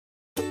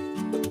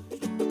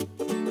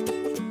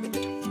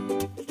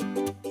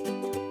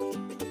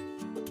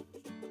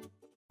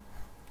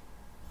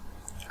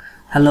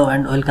Hello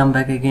and welcome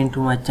back again to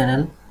my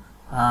channel.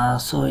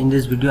 So in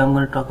this video I'm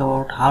going to talk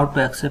about how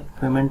to accept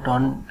payment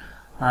on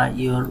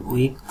your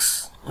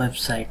Wix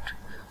website.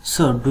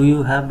 So do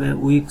you have a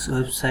Wix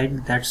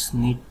website that's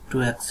need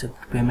to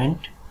accept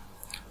payment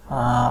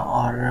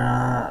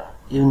or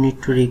you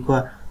need to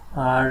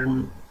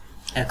require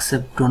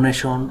accept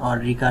donation or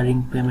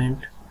recurring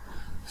payment?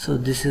 So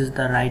this is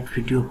the right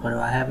video for you.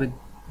 I have a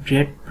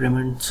great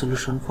payment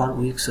solution for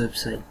Wix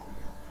website.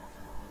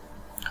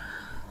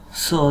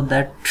 So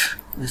that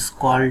is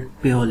called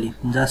Payouts.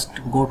 Just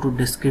go to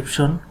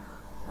description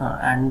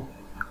and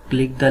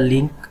click the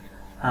link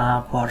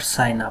for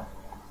sign up.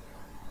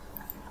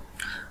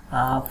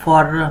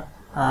 For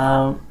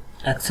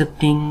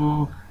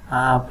accepting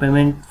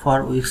payment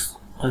for Wix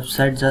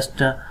website, just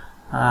go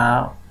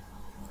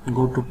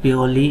to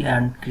Payouts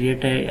and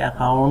create a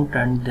account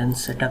and then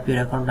set up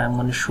your account. I'm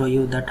going to show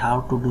you that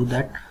how to do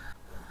that.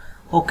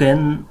 Okay,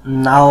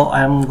 now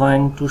I'm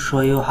going to show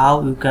you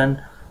how you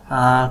can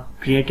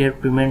create a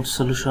payment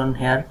solution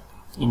here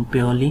in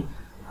Payouts.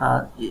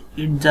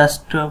 It's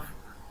just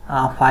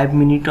 5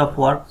 minutes of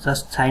work.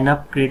 Just sign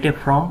up, create a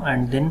form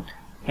and then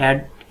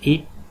add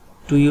it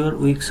to your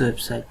Wix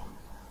website.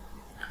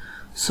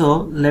 So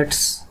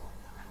let's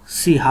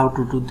see how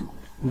to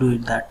do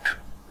that.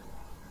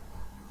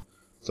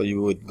 So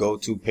you would go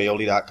to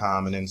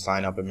payouts.com and then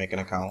sign up and make an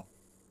account.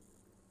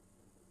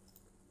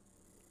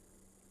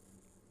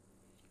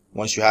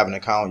 Once you have an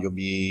account, you'll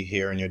be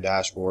here in your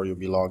dashboard. You'll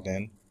be logged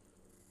in.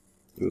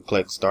 You would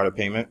click Start a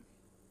Payment.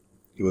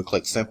 You would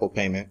click Simple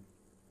Payment.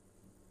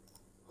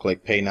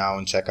 Click Pay Now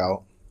and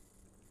Checkout.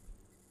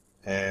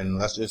 And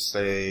let's just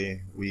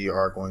say we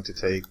are going to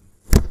take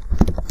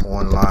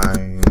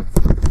online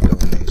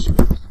donations.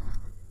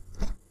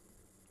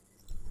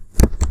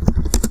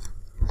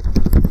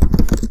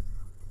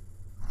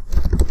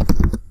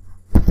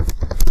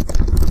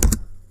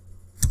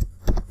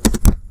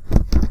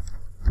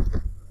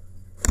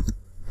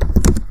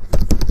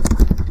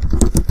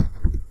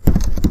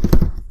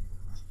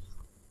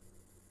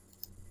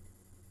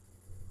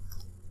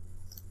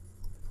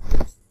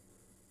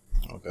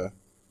 Okay,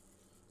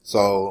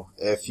 so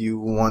if you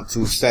want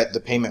to set the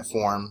payment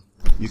form,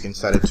 you can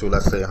set it to,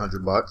 let's say,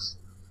 $100.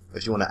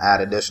 If you want to add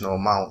additional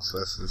amounts,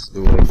 let's just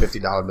do a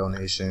 $50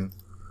 donation.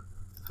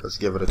 Let's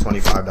give it a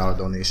 $25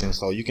 donation.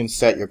 So you can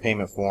set your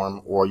payment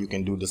form, or you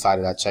can do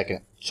decided at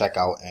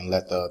checkout and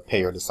let the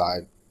payer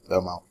decide the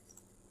amount.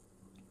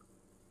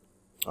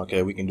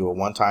 Okay, we can do a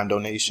one-time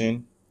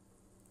donation,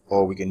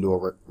 or we can do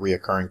a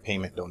reoccurring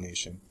payment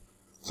donation.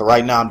 So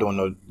right now I'm doing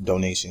no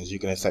donations. You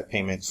can accept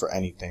payments for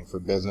anything, for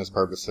business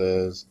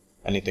purposes,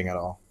 anything at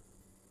all.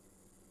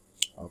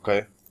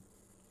 Okay,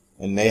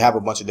 and they have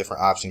a bunch of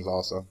different options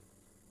also.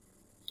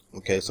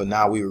 Okay, so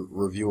now we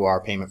review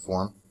our payment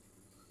form.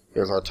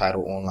 Here's our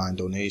title, online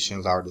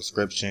donations, our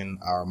description,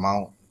 our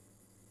amount.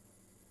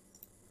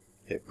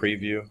 Hit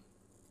preview,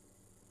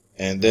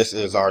 and this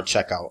is our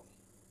checkout.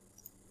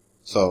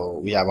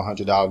 So we have a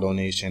 $100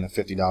 donation, a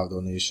 $50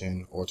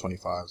 donation, or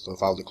 25. So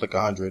if I was to click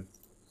 100,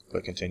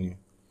 click continue.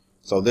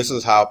 So this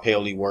is how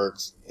Payouts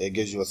works. It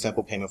gives you a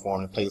simple payment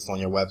form to place on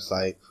your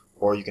website,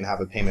 or you can have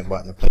a payment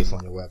button to place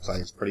on your website.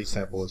 It's pretty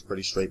simple. It's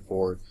pretty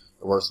straightforward.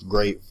 It works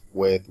great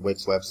with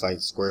Wix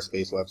websites,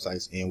 Squarespace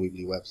websites, and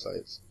Weebly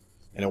websites.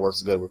 And it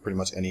works good with pretty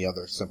much any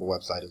other simple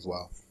website as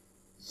well.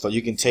 So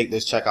you can take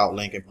this checkout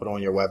link and put it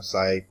on your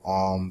website.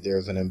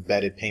 There's an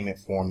embedded payment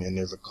form, and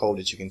there's a code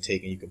that you can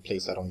take, and you can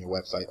place that on your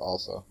website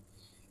also.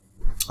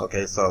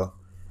 Okay, so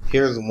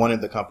here's one of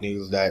the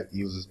companies that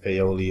uses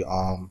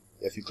Payouts.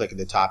 If you click at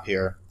the top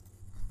here,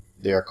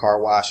 they're a car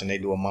wash and they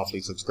do a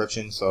monthly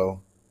subscription.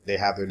 So they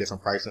have their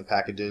different pricing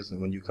packages, and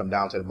when you come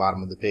down to the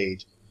bottom of the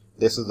page,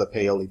 this is the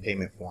Payouts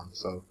payment form.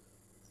 So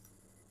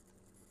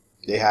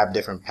they have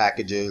different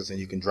packages, and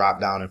you can drop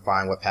down and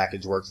find what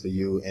package works for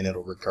you, and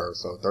it'll recur.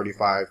 So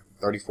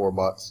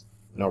 $34,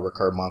 and it'll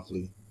recur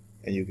monthly,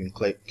 and you can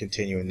click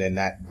continue, and then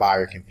that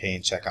buyer can pay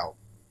and check out.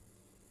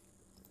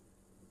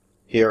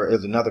 Here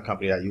is another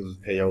company that uses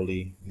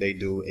Payouts. They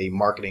do a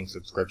marketing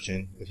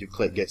subscription. If you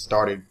click Get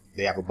Started,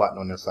 they have a button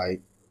on their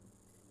site,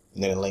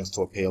 and then it links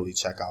to a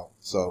Payouts checkout.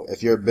 So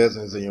if you're a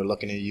business and you're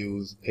looking to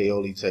use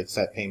Payouts to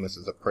accept payments,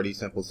 it's a pretty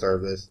simple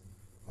service.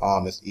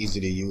 It's easy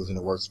to use, and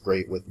it works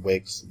great with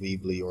Wix,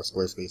 Weebly, or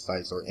Squarespace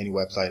sites, or any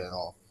website at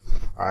all.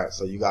 Alright,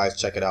 so you guys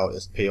check it out.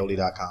 It's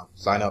payouts.com.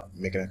 Sign up,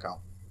 make an account.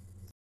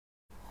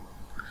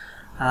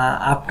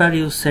 After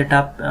you set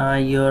up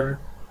your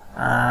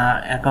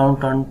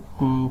account on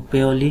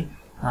Payouts,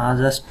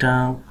 just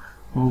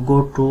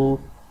go to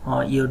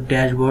your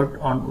dashboard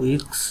on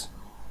Wix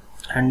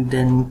and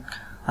then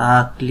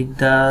click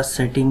the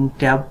setting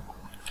tab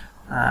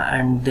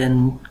and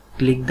then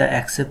click the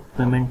accept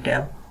payment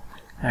tab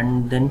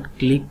and then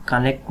click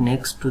connect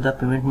next to the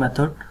payment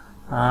method.